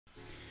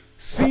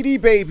CD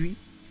Baby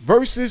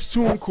versus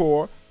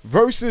Tunecore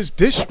versus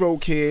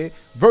DistroKid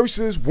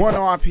versus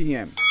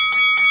Onerpm.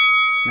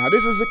 Now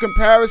this is a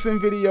comparison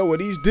video of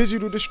these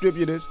digital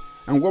distributors,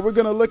 and what we're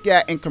going to look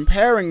at in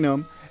comparing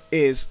them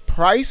is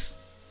price,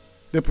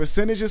 the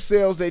percentage of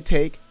sales they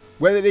take,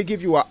 whether they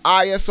give you an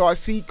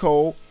ISRC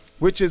code,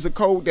 which is a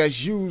code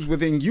that's used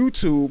within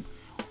YouTube,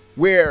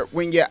 where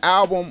when your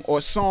album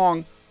or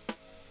song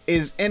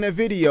is in a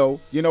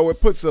video, you know, it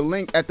puts a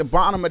link at the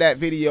bottom of that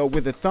video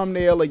with a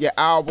thumbnail of your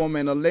album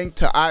and a link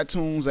to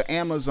iTunes or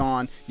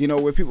Amazon, you know,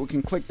 where people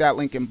can click that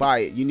link and buy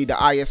it. You need the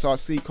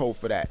ISRC code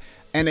for that.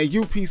 And a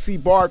UPC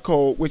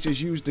barcode, which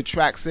is used to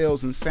track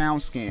sales and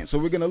sound scan. So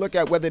we're going to look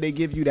at whether they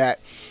give you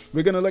that.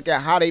 We're going to look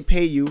at how they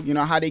pay you, you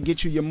know, how they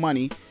get you your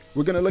money.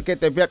 We're going to look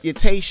at their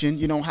reputation,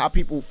 you know, how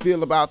people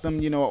feel about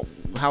them, you know,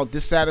 how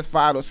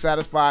dissatisfied or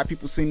satisfied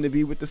people seem to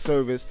be with the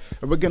service.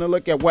 And we're going to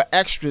look at what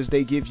extras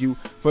they give you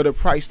for the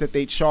price that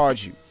they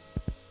charge you.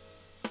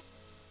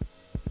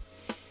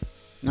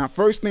 Now,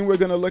 first thing we're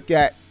going to look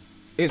at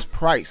is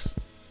price.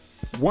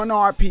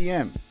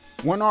 Onerpm.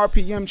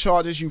 Onerpm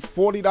charges you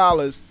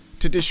 $40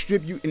 to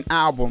distribute an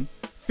album,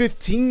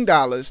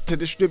 $15 to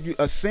distribute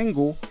a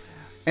single,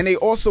 and they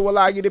also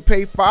allow you to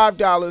pay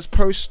 $5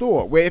 per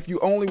store, where if you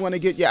only want to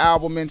get your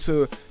album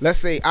into, let's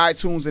say,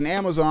 iTunes and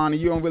Amazon,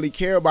 and you don't really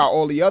care about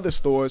all the other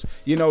stores,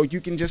 you know, you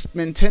can just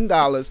spend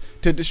 $10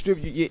 to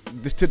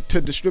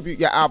distribute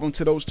your album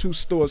to those two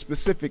stores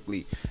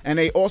specifically. And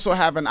they also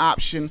have an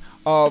option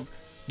of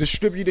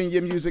distributing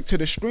your music to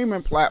the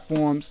streaming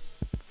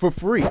platforms for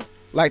free.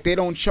 Like, they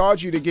don't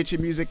charge you to get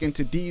your music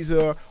into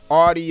Deezer,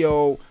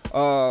 Audio,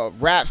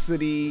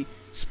 Rhapsody,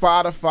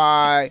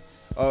 Spotify,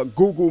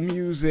 Google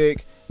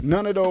Music.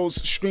 None of those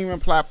streaming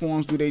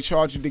platforms do they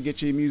charge you to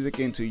get your music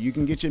into. You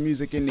can get your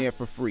music in there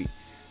for free.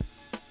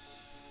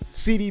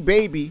 CD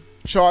Baby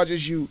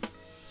charges you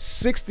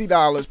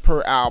 $60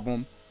 per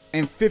album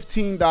and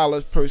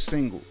 $15 per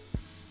single.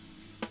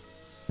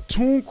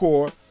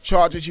 Tunecore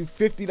charges you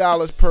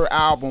 $50 per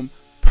album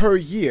per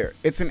year.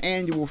 It's an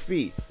annual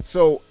fee.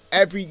 So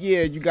every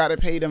year you got to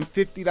pay them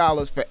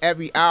 $50 for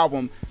every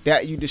album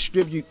that you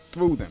distribute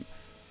through them.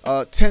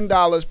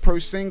 $10 per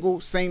single,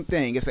 same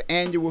thing. It's an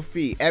annual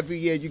fee. Every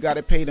year you got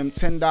to pay them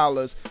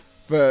 $10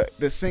 for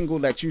the single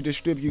that you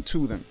distribute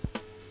to them.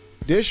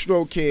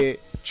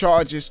 DistroKid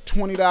charges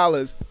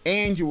 $20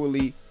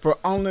 annually for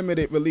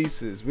unlimited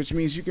releases, which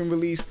means you can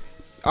release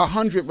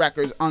 100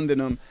 records under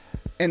them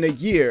in a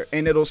year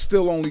and it'll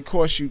still only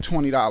cost you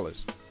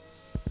 $20.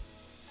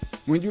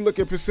 When you look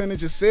at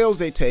percentage of sales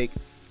they take,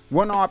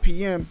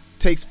 Onerpm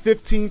takes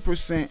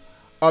 15%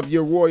 of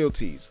your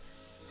royalties,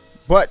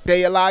 but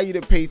they allow you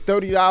to pay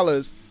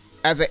 $30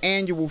 as an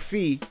annual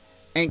fee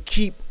and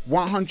keep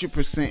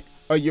 100%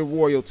 of your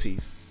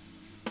royalties.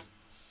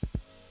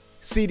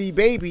 CD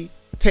Baby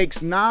takes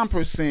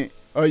 9%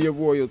 of your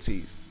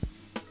royalties.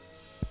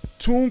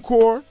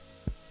 Tunecore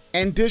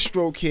and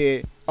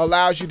DistroKid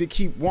allows you to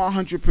keep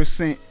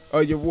 100%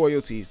 of your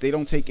royalties. They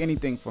don't take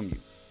anything from you.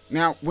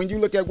 Now, when you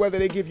look at whether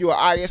they give you an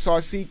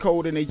ISRC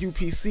code and a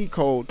UPC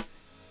code,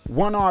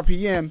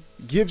 Onerpm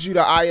gives you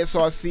the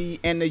ISRC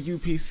and the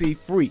UPC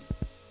free.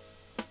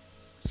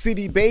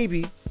 CD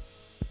Baby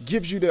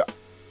gives you the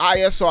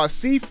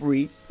ISRC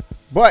free,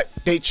 but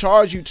they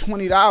charge you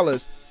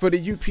 $20 for the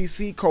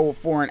UPC code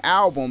for an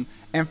album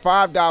and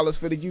 $5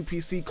 for the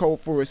UPC code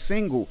for a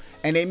single.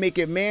 And they make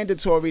it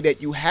mandatory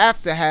that you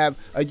have to have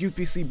a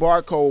UPC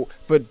barcode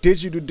for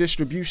digital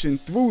distribution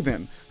through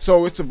them.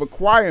 So it's a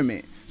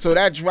requirement. So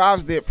that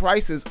drives their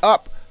prices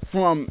up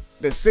from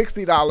the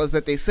 $60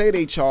 that they say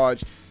they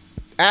charge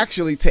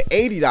actually to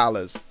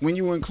 $80 when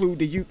you include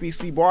the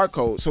UPC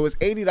barcode. So it's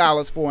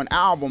 $80 for an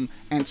album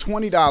and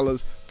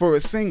 $20 for a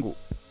single.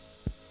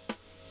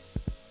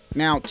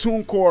 Now,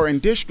 Tunecore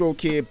and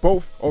DistroKid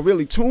both, or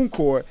really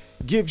Tunecore,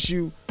 gives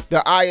you the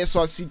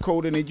ISRC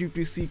code and the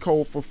UPC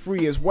code for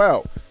free as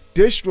well.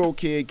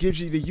 DistroKid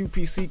gives you the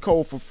UPC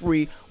code for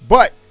free,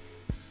 but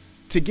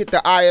to get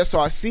the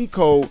ISRC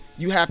code,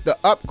 you have to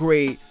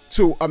upgrade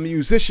to a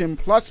Musician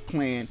Plus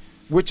plan,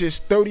 which is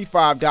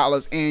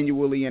 $35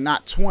 annually and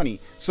not $20.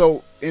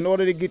 So in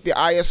order to get the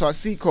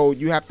ISRC code,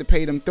 you have to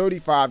pay them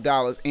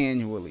 $35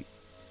 annually.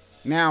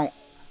 Now,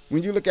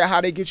 when you look at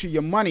how they get you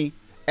your money,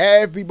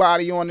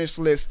 everybody on this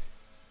list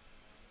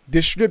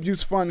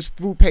distributes funds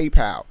through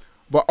PayPal.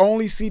 But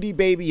only CD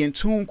Baby and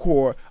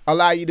Tunecore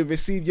allow you to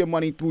receive your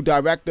money through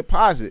direct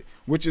deposit,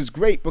 which is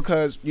great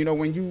because, you know,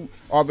 when you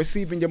are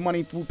receiving your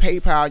money through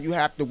PayPal, you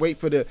have to wait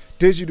for the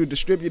digital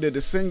distributor to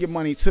send your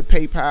money to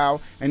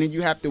PayPal, and then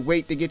you have to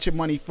wait to get your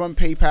money from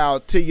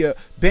PayPal to your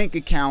bank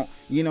account,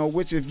 you know,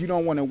 which if you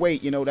don't want to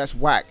wait, you know, that's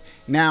whack.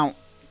 Now,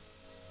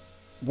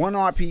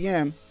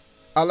 Onerpm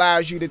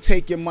allows you to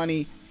take your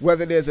money,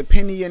 whether there's a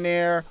penny in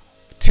there,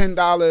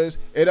 $10,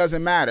 it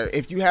doesn't matter.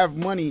 If you have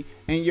money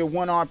in your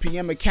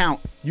Onerpm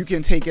account, you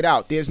can take it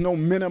out. There's no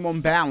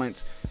minimum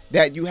balance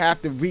that you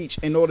have to reach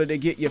in order to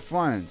get your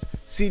funds.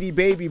 CD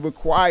Baby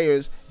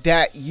requires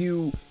that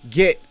you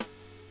get,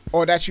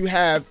 or that you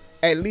have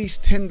at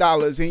least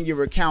 $10 in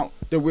your account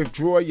to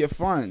withdraw your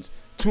funds.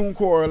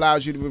 Tunecore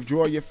allows you to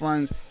withdraw your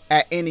funds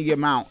at any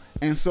amount,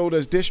 and so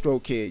does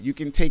DistroKid. You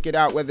can take it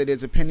out whether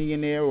there's a penny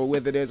in there or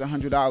whether there's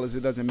 $100.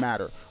 It doesn't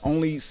matter.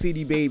 Only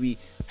CD Baby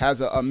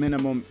has a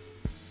minimum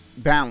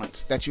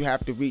balance that you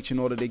have to reach in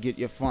order to get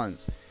your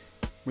funds.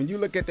 When you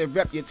look at their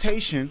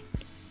reputation,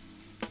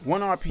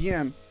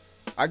 1RPM,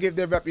 I give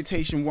their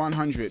reputation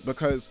 100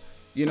 because,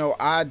 you know,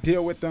 I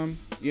deal with them,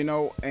 you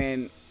know,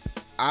 and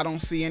I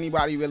don't see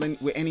anybody really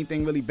with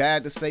anything really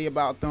bad to say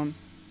about them,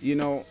 you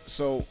know,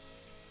 so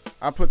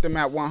I put them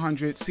at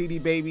 100. CD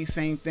Baby,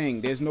 same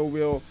thing. There's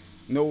nobody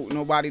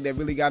that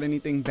really got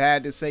anything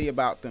bad to say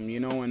about them, you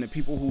know, and the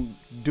people who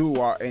do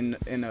are in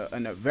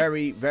a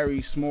very,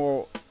 very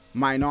small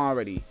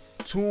minority.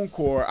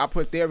 Tunecore, I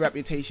put their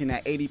reputation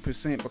at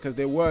 80% because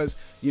there was,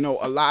 you know,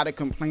 a lot of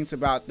complaints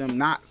about them,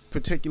 not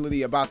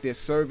particularly about their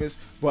service,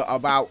 but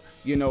about,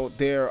 you know,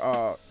 their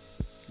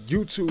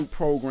YouTube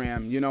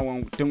program, you know,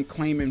 and them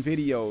claiming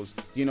videos,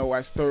 you know,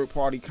 as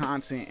third-party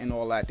content and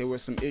all that. There were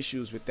some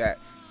issues with that.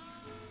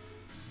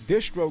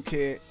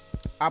 DistroKid,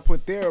 I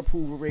put their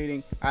approval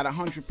rating at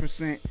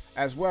 100%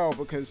 as well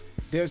because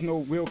there's no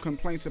real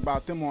complaints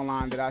about them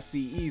online that I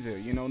see either.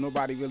 You know,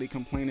 nobody really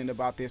complaining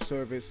about their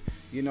service,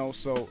 you know,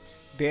 so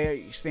they're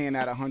staying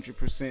at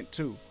 100%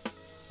 too.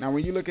 Now,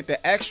 when you look at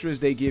the extras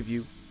they give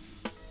you,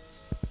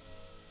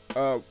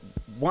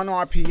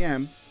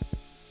 1RPM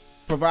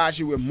provides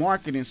you with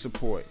marketing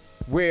support,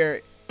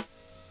 where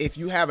if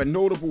you have a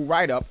notable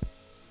write-up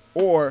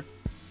or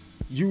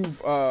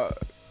you've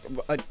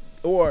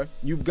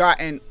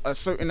gotten a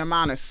certain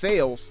amount of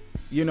sales,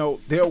 you know,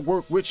 they'll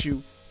work with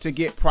you to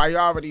get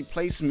priority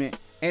placement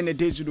in the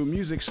digital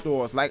music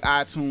stores like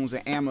iTunes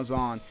and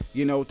Amazon,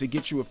 you know, to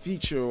get you a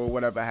feature or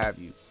whatever have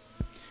you,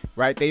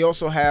 right? They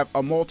also have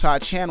a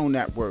multi-channel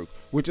network,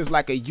 which is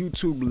like a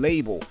YouTube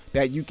label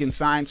that you can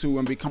sign to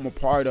and become a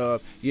part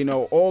of. You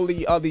know, all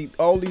these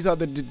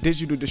other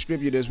digital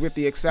distributors, with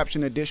the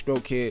exception of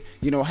DistroKid,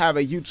 you know, have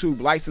a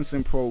YouTube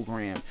licensing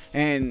program.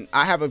 And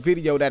I have a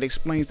video that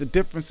explains the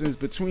differences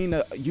between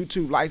a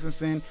YouTube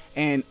licensing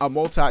and a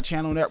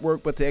multi-channel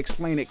network. But to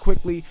explain it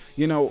quickly,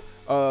 you know,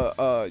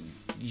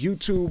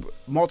 YouTube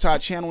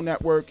multi-channel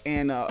network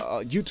and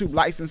YouTube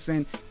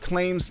licensing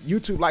claims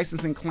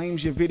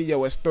your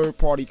video as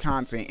third-party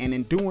content, and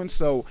in doing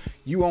so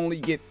you only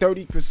get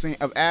 30%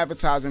 of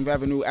advertising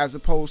revenue as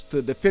opposed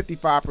to the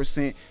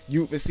 55%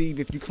 you receive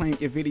if you claim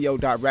your video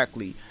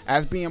directly.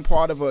 As being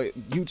part of a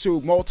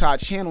YouTube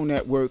multi-channel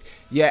network,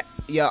 your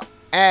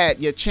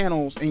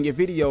channels and your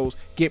videos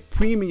get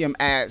premium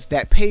ads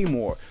that pay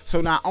more.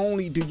 So not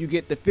only do you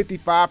get the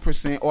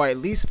 55% or at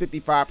least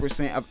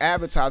 55% of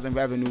advertising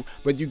revenue,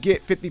 but you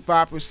get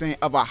 55%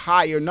 of a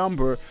higher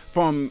number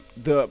from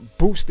the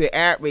boosted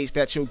ad rates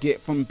that you'll get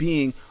from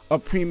being a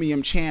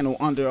premium channel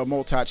under a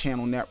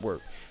multi-channel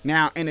network.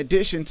 Now, in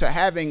addition to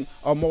having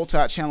a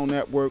multi-channel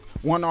network,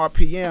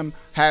 1RPM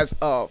has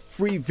a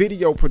free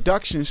video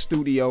production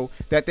studio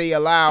that they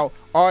allow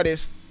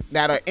artists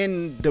that are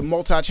in the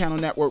multi-channel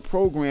network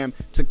program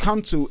to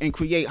come to and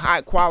create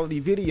high quality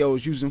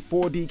videos using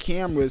 4D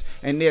cameras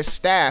and their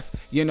staff,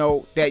 you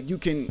know, that you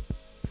can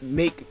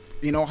make,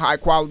 you know, high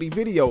quality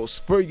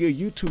videos for your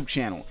YouTube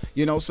channel,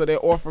 you know, so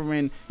they're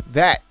offering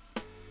that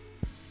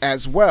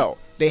as well.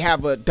 They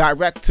have a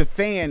direct to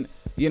fan,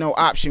 you know,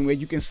 option where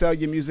you can sell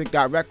your music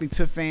directly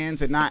to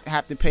fans and not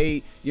have to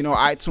pay, you know,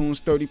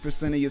 iTunes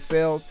 30% of your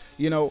sales.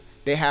 You know,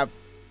 they have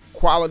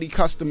quality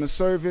customer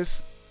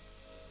service,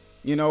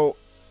 you know,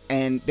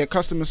 and their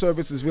customer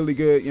service is really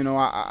good. You know,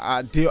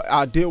 I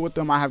deal with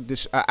them. I have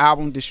this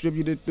album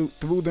distributed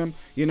through them.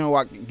 You know,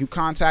 you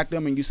contact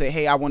them and you say,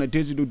 hey, I want a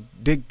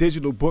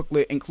digital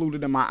booklet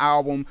included in my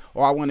album,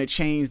 or I want to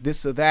change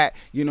this or that,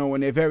 you know,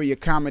 and they're very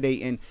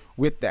accommodating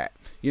with that.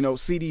 You know,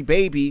 CD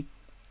Baby,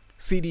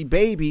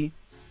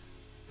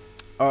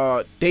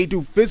 they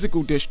do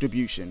physical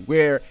distribution,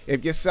 where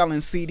if you're selling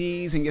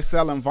CDs and you're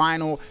selling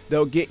vinyl,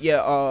 they'll get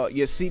your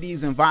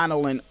CDs and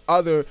vinyl and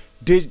other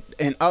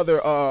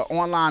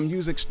online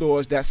music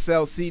stores that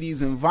sell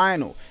CDs and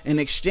vinyl. In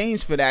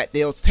exchange for that,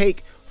 they'll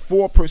take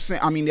 4%.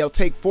 I mean, they'll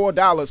take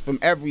 $4 from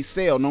every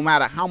sale, no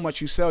matter how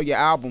much you sell your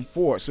album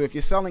for. So if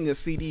you're selling a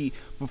CD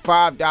for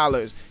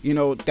 $5, you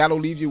know, that'll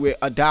leave you with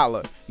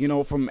 $1, you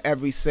know, from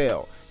every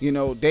sale. You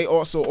know, they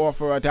also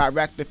offer a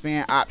direct to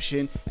fan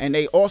option, and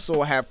they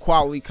also have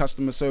quality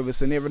customer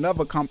service. And they're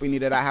another company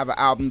that I have an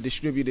album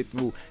distributed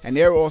through, and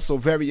they're also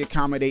very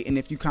accommodating.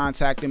 If you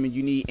contact them and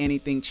you need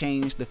anything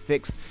changed or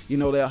fixed, you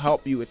know, they'll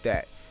help you with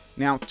that.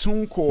 Now,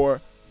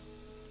 Tunecore,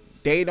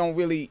 they don't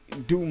really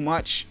do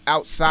much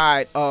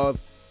outside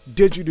of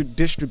digital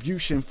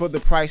distribution for the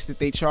price that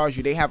they charge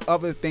you. They have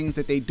other things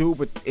that they do,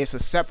 but it's a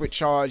separate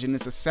charge and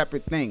it's a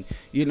separate thing,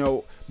 you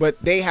know. But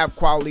they have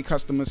quality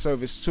customer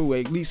service too,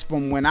 at least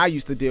from when I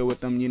used to deal with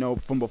them, you know,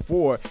 from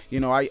before. You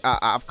know,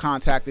 I've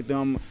contacted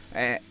them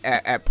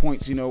at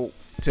points, you know,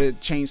 to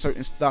change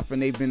certain stuff,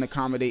 and they've been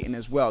accommodating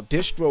as well.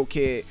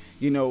 DistroKid,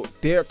 you know,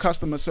 their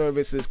customer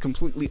service is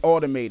completely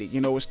automated.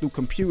 You know, it's through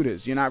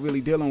computers. You're not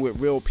really dealing with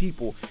real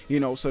people, you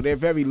know, so they're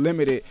very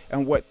limited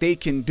on what they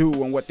can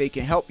do and what they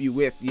can help you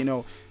with, you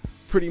know.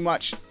 pretty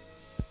much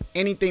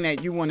anything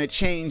that you want to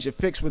change or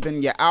fix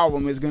within your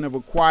album is going to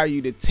require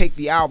you to take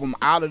the album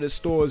out of the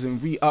stores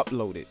and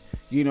re-upload it,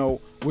 you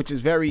know, which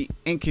is very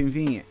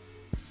inconvenient.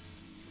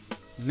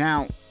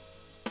 Now,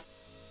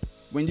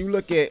 when you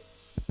look at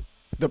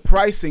the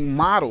pricing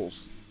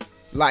models,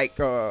 like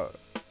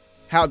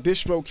how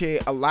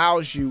DistroKid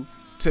allows you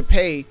to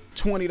pay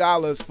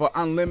 $20 for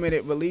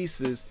unlimited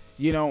releases,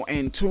 you know,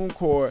 and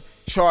Tunecore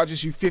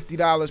charges you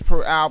 $50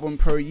 per album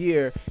per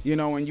year, you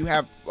know, and you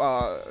have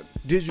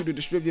digital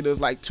distributors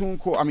like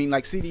Tunecore,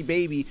 like CD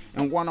Baby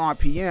and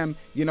Onerpm,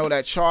 you know,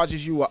 that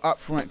charges you an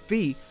upfront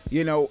fee,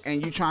 you know,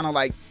 and you trying to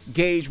like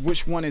gauge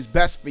which one is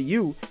best for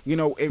you. You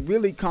know, it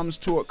really comes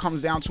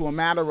down to a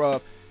matter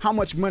of how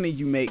much money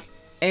you make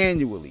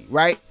annually,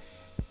 right?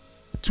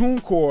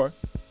 Tunecore,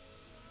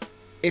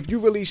 if you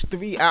release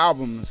 3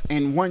 albums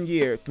in 1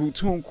 year through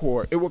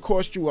Tunecore, it will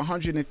cost you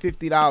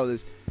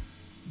 $150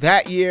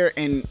 that year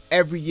and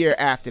every year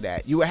after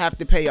that. You would have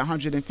to pay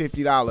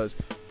 $150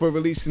 for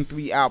releasing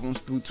 3 albums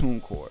through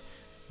Tunecore.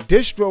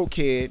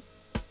 DistroKid,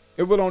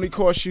 it would only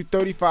cost you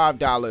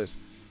 $35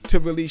 to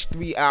release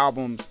 3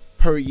 albums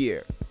per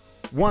year.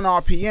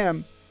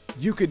 Onerpm,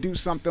 you could do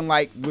something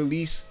like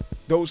release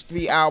those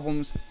 3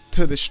 albums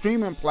to the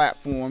streaming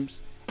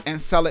platforms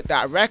and sell it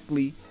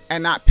directly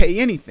and not pay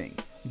anything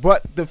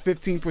but the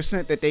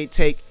 15% that they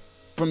take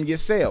from your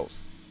sales.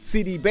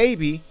 CD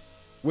Baby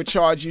would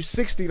charge you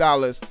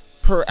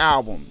 $60 per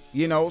album,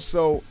 you know,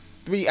 so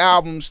 3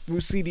 albums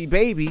through CD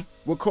Baby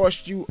will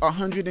cost you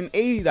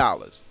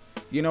 $180,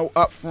 you know,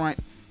 upfront,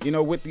 you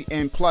know, with the,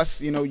 and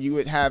plus, you know, you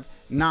would have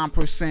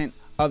 9%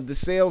 of the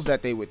sales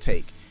that they would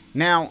take.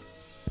 Now,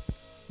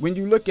 when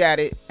you look at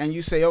it and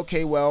you say,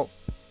 okay, well,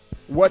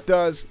 what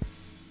does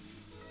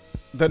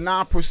the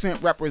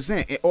 9%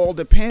 represent? It all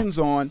depends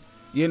on,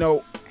 you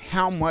know,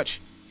 how much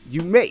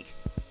you make.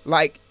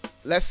 Like,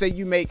 let's say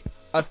you make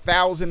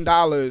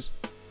 $1,000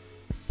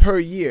 per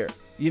year,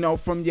 you know,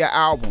 from your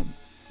album.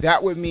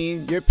 That would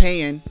mean you're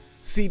paying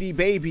CD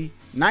Baby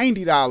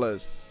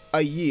 $90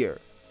 a year.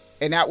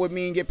 And that would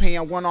mean you're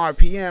paying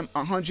Onerpm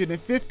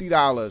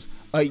 $150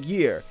 a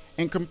year,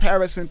 in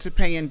comparison to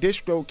paying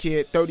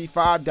DistroKid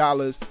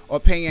 $35 or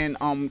paying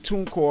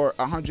Tunecore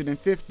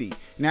 $150.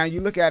 Now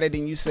you look at it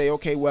and you say,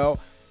 okay, well,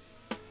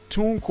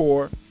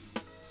 Tunecore,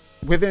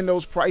 within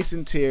those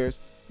pricing tiers,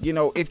 you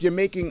know, if you're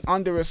making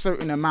under a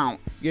certain amount,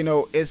 you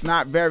know, it's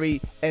not very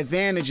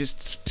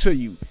advantageous to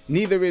you.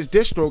 Neither is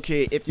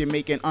DistroKid if you're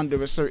making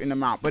under a certain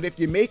amount. But if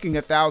you're making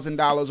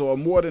 $1,000 or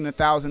more than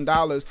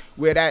 $1,000,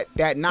 where that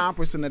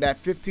 9% or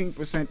that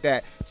 15%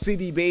 that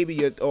CD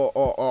Baby or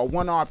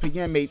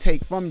Onerpm may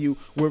take from you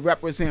would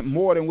represent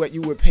more than what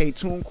you would pay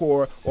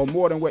Tunecore or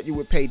more than what you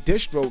would pay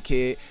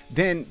DistroKid,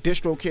 then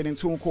DistroKid and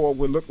Tunecore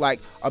would look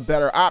like a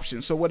better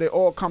option. So what it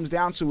all comes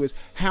down to is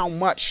how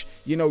much,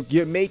 you know,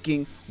 you're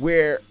making,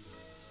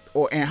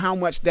 and how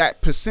much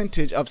that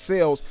percentage of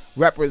sales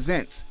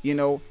represents, you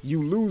know,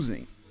 you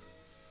losing.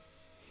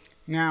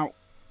 Now,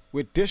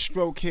 with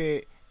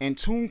DistroKid and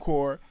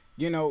Tunecore,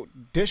 you know,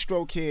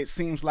 DistroKid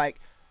seems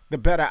like the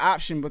better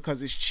option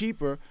because it's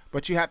cheaper,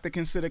 but you have to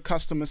consider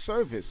customer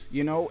service,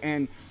 you know,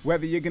 and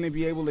whether you're going to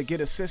be able to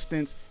get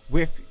assistance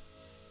with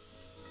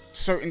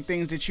certain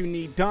things that you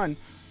need done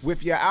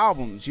with your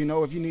albums, you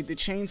know, if you need to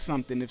change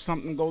something, if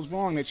something goes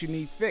wrong that you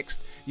need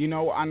fixed. You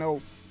know, I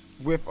know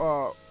with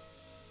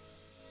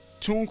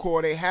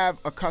Tunecore, they have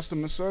a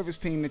customer service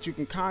team that you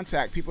can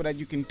contact, people that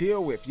you can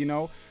deal with, you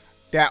know,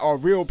 that are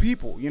real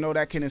people, you know,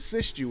 that can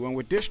assist you. And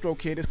with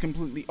DistroKid, it's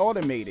completely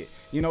automated,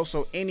 you know,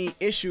 so any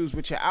issues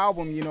with your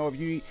album, you know,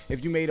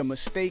 if you made a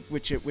mistake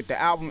with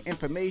the album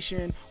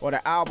information or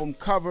the album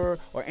cover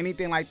or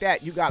anything like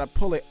that, you got to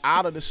pull it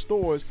out of the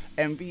stores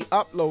and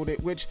re-upload it,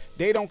 which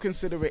they don't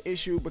consider an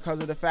issue because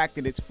of the fact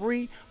that it's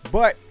free,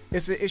 but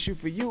it's an issue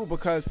for you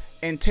because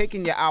in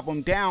taking your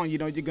album down, you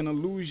know, you're going to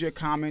lose your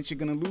comments, you're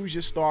going to lose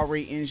your star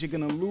ratings, you're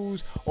going to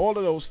lose all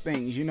of those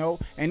things, you know.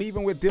 And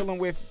even with dealing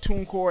with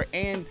Tunecore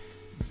and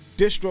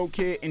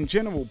DistroKid in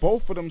general,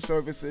 both of them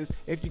services,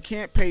 if you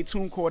can't pay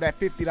Tunecore that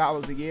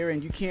 $50 a year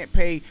and you can't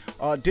pay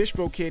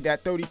DistroKid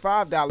that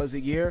 $35 a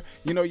year,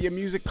 you know, your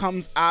music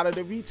comes out of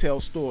the retail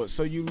stores.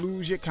 So you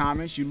lose your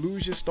comments, you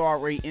lose your star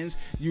ratings,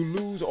 you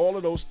lose all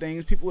of those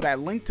things. People that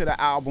link to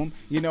the album,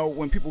 you know,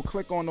 when people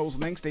click on those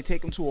links, they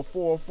take them to a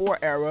 404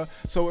 error.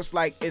 So it's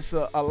like it's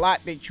a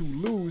lot that you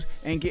lose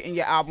in getting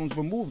your albums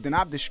removed. And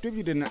I've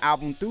distributed an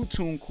album through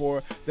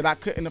Tunecore that I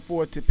couldn't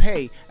afford to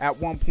pay at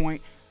one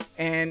point,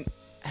 and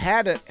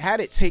had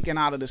it taken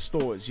out of the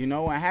stores, you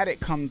know, and had it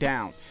come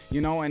down, you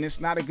know, and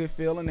it's not a good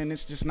feeling, and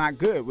it's just not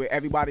good with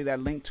everybody that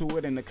linked to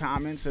it and the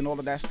comments and all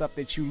of that stuff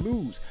that you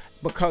lose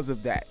because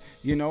of that,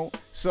 you know.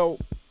 So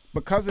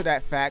because of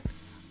that fact,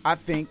 I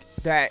think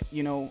that,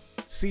 you know,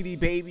 CD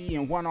Baby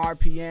and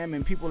Onerpm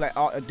and people that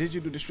are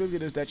digital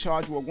distributors that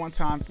charge you a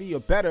one-time fee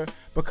are better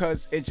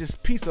because it's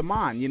just peace of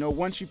mind. You know,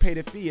 once you pay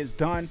the fee, it's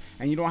done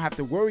and you don't have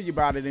to worry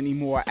about it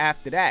anymore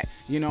after that,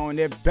 you know. And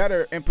they're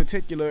better in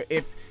particular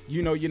if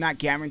you know, you're not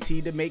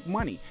guaranteed to make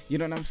money. You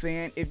know what I'm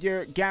saying? If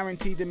you're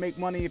guaranteed to make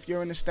money, if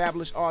you're an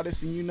established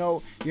artist and you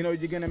know you're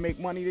gonna make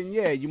money, then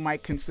yeah, you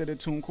might consider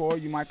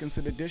Tunecore, you might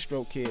consider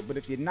DistroKid. But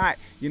if you're not,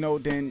 you know,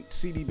 then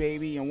CD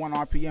Baby and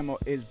 1RPM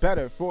is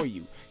better for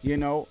you, you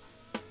know.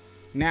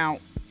 Now,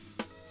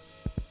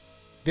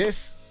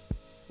 this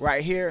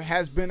right here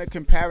has been a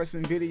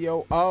comparison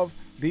video of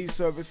these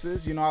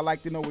services. You know, I'd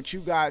like to know what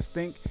you guys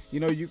think. You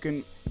know, you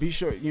can be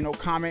sure, you know,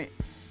 comment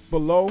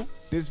below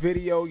this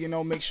video. You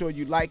know, make sure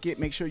you like it,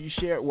 make sure you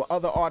share it with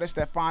other artists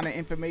that find the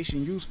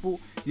information useful.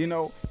 You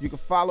know, you can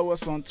follow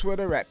us on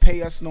Twitter at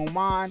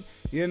Payusnomind.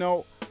 You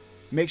know,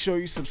 make sure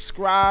you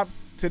subscribe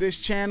to this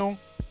channel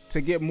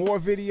to get more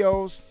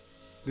videos.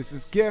 This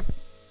is Gift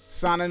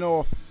signing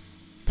off.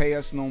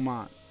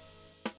 Payusnomind.